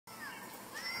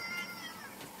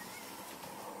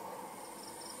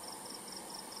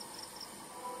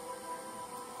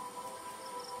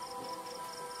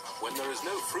When there is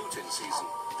no fruit in season,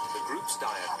 the group's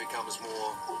diet becomes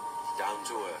more down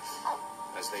to earth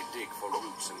as they dig for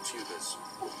roots and tubers.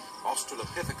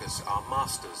 Australopithecus are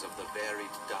masters of the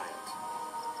varied diet.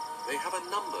 They have a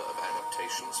number of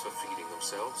adaptations for feeding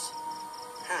themselves.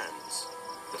 Hands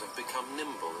that have become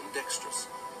nimble and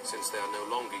dexterous since they are no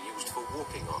longer used for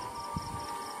walking on.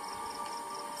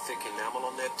 Thick enamel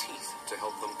on their teeth to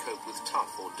help them cope with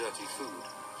tough or dirty food.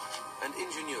 And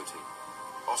ingenuity.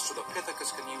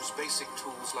 Australopithecus can use basic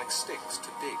tools like sticks to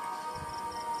dig.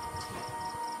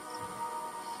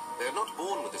 They are not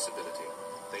born with this ability.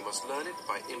 They must learn it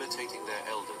by imitating their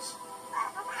elders.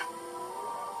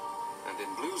 And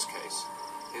in Blue's case,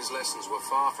 his lessons were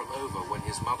far from over when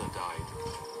his mother died.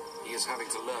 He is having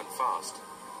to learn fast,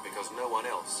 because no one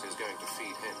else is going to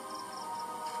feed him.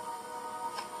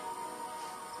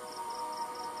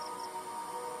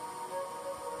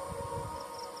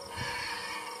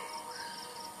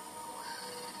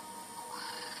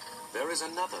 There is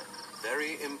another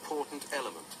very important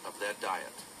element of their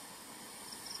diet.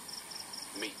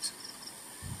 Meat.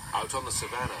 Out on the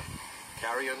savannah,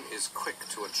 carrion is quick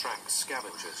to attract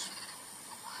scavengers.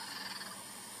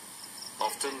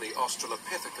 Often the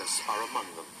Australopithecus are among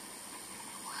them.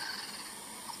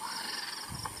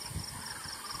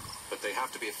 But they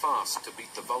have to be fast to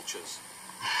beat the vultures.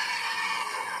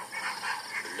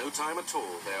 In no time at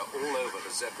all, they are all over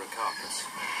the zebra carcass.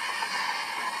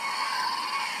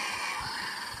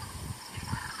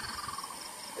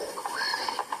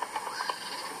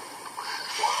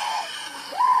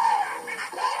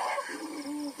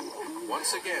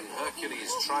 Once again,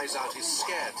 Hercules tries out his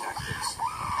scare tactics.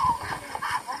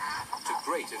 To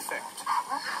great effect.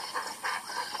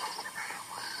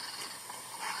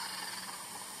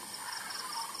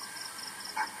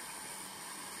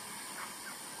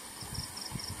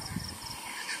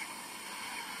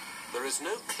 There is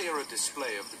no clearer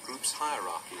display of the group's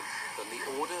hierarchy than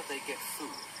the order they get food.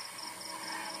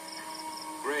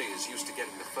 Gray is used to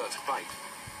getting the first bite,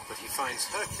 but he finds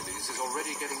Hercules is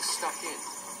already getting stuck in.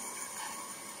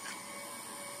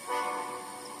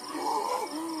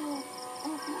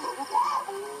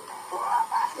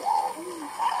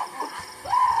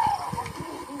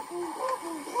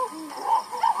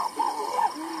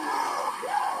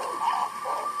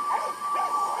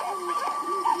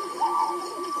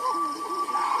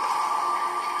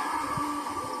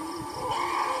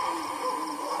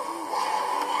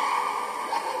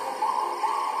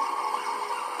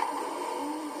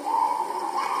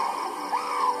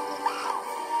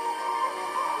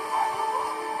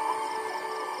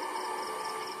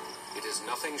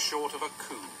 Nothing short of a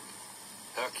coup.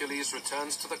 Hercules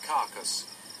returns to the carcass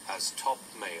as top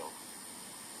male.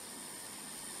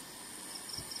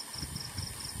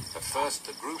 At first,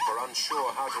 the group are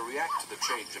unsure how to react to the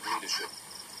change of leadership.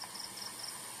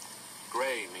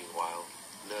 Gray, meanwhile,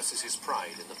 nurses his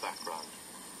pride in the background.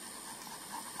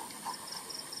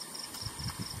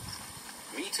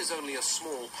 Meat is only a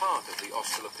small part of the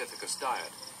Australopithecus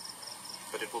diet,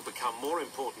 but it will become more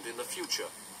important in the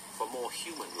future for more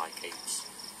human-like apes.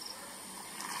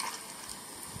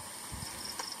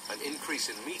 An increase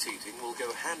in meat eating will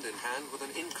go hand in hand with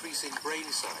an increase in brain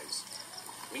size.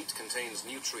 Meat contains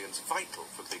nutrients vital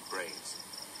for big brains.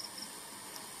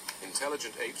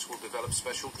 Intelligent apes will develop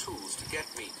special tools to get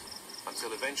meat,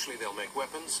 until eventually they'll make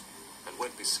weapons and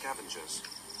won't be scavengers,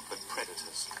 but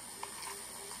predators.